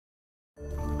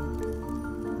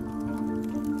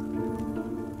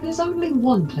is only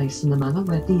one place in the manor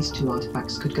where these two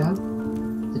artifacts could go.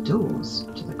 The doors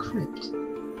to the crypt.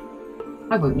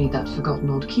 I won't need that forgotten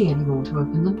old key anymore to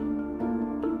open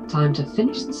them. Time to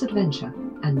finish this adventure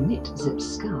and knit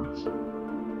Zip's scarf.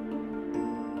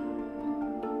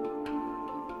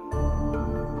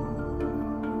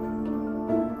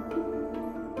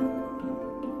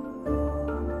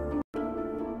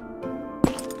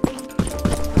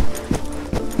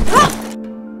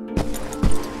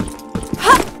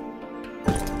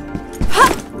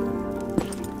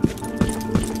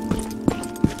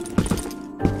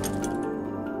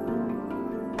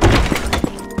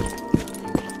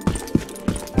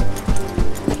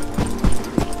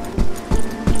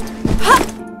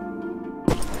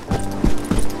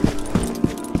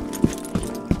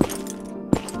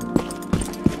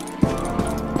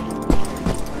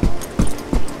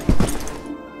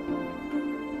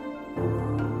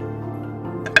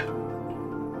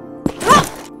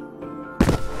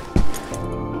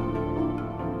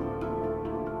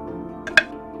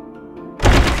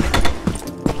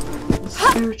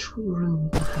 Spiritual room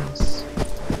of the house.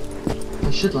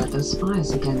 I should light those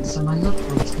fires again so my loved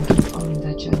ones can keep following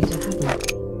their journey to heaven.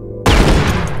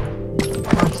 Lighted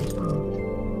path.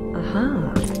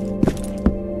 Aha.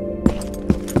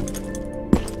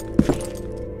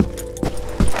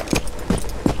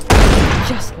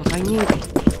 Just what I needed.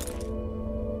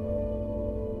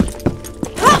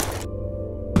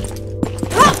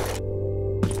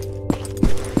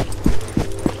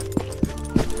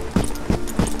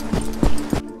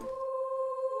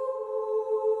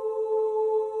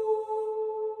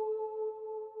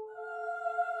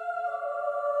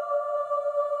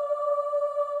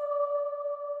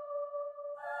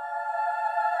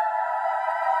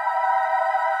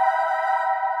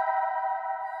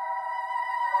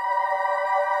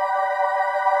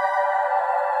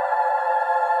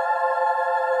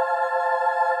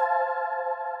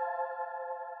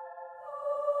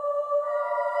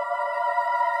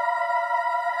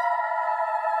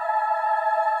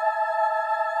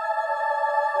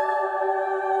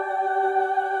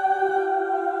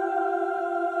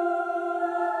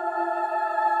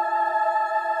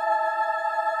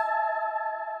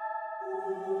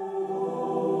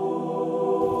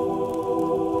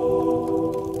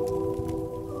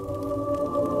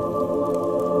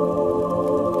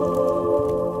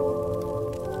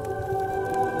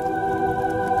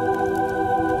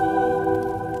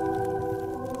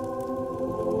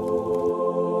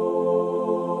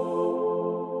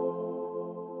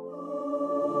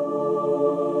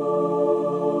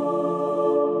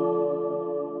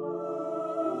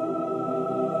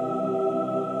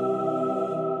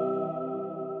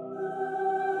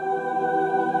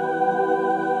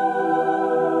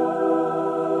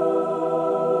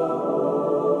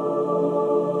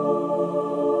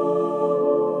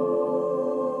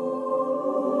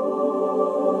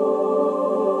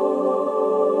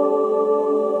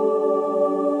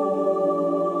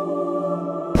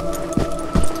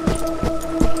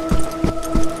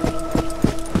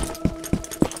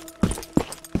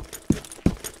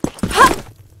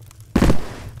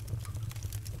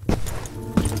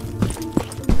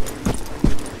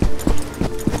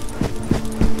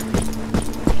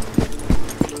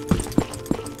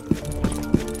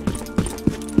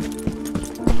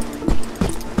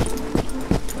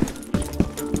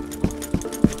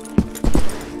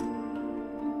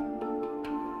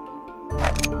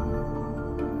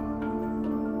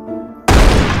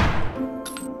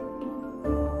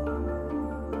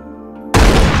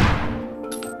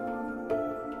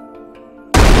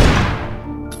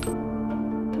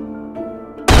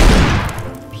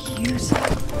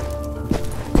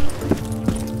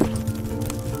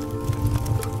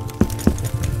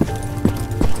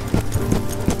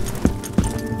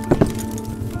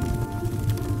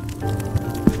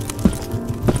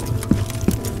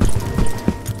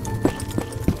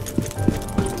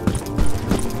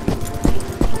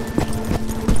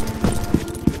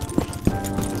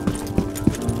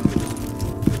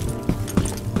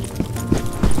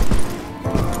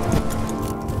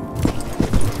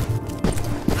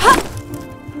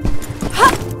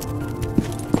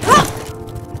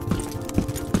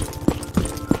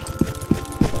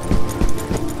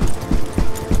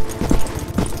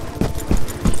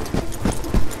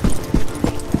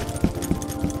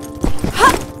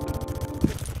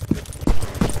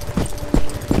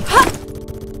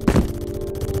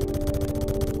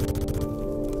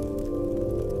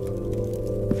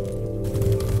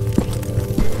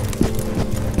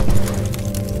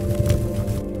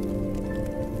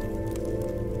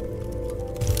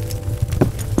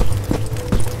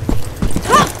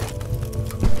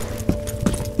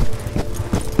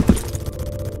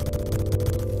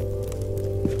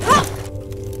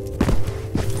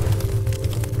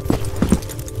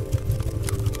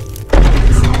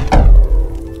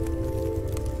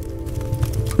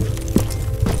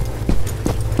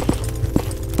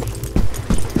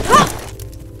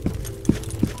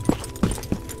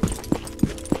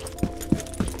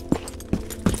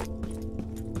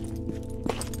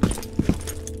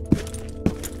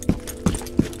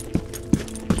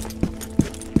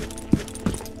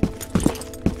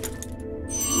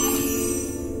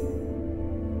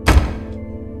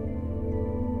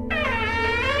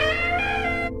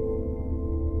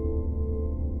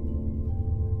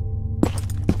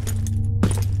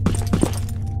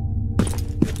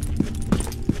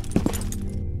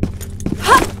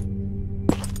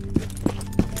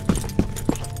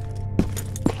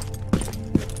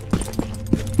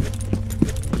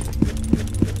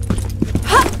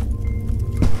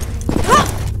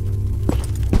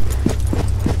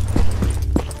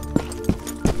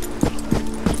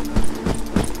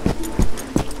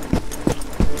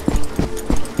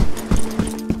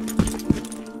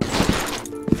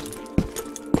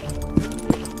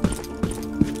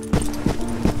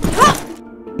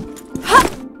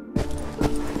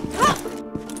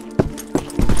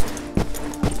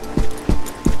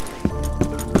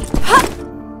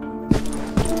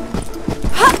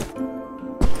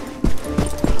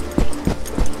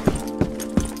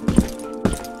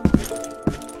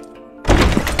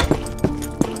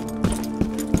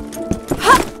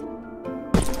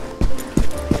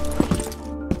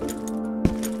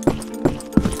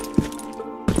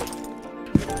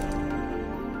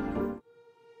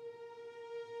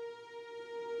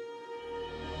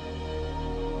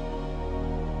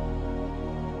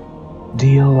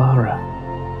 Dear Lara,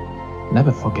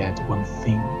 never forget one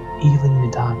thing, even in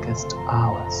the darkest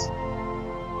hours.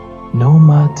 No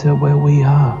matter where we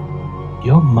are,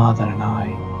 your mother and I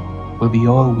will be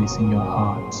always in your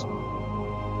hearts.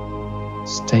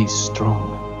 Stay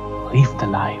strong, live the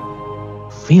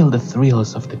life, feel the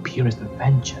thrills of the purest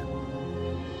adventure.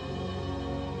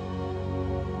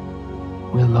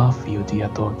 We love you, dear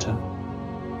daughter.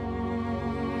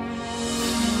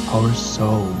 Our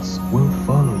souls will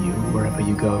follow you wherever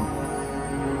you go,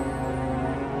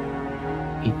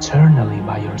 eternally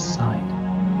by your side.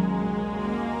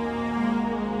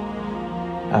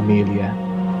 Amelia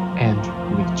and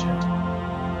Richard.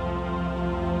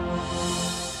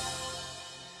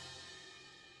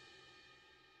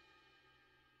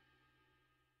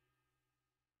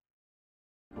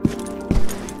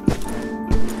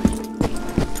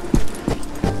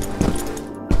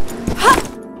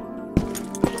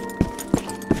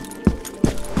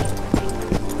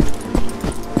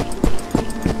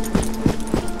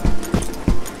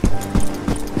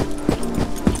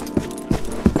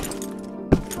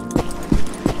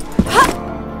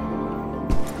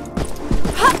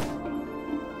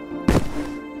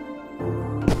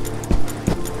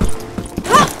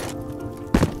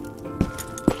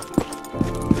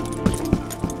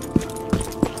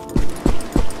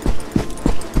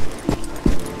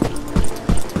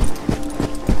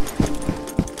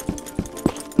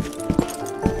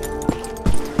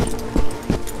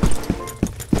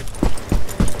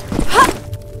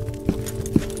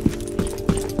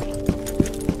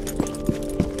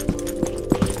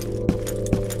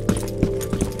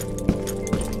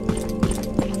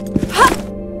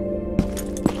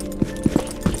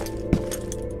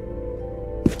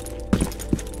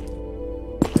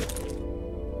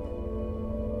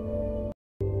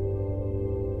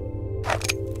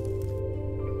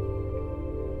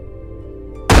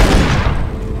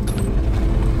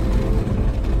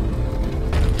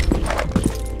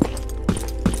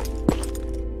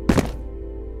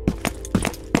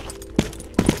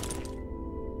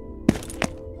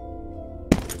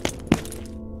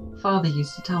 Father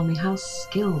used to tell me how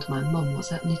skilled my mum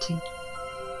was at knitting.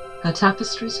 Her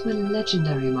tapestries were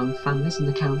legendary among families in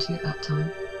the county at that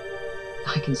time.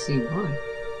 I can see why.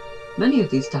 Many of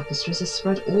these tapestries are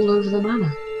spread all over the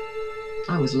manor.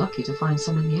 I was lucky to find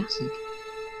some in the attic.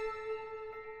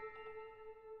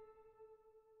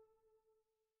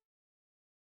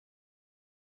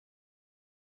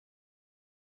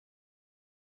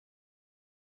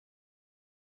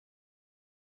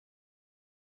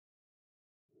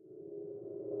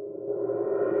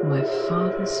 My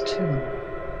father's tomb.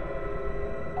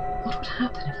 What would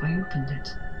happen if I opened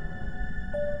it?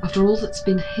 After all that's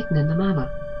been hidden in the manor,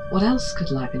 what else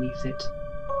could lie beneath it?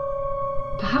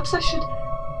 Perhaps I should...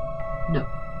 No,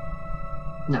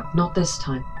 not this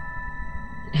time.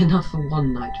 Enough for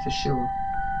one night for sure.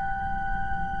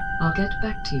 I'll get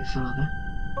back to you, Father.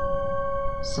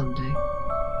 Someday.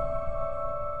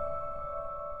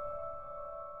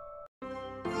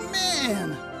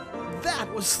 Man, that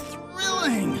was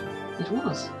thrilling! It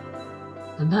was.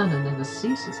 The manor never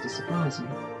ceases to surprise me.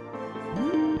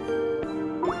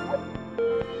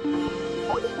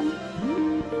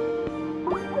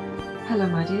 Hello,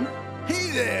 my dear.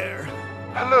 Hey there!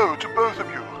 Hello to both of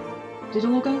you. Did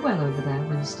all go well over there,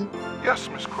 Winston? Yes,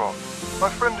 Miss Croft. My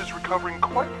friend is recovering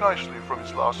quite nicely from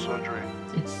his last surgery.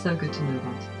 It's so good to know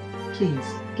that. Please,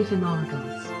 give him our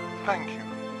regards. Thank you.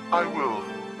 I will.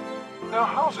 Now,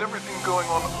 how's everything going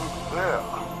on over there?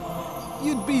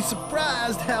 You'd be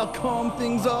surprised how calm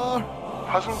things are.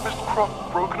 Hasn't Miss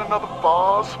Croft broken another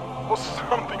vase or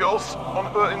something else on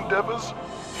her endeavors?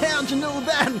 How'd you know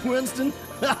that, Winston?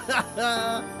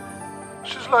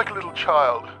 She's like a little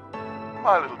child.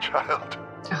 My little child.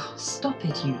 Oh, stop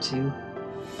it, you two.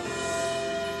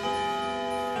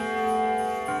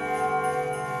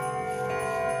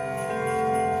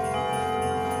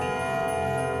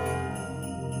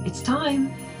 It's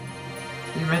time.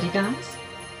 You ready, guys?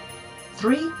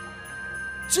 3,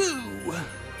 2,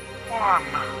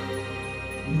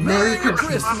 1. Merry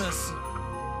Christmas! Christmas.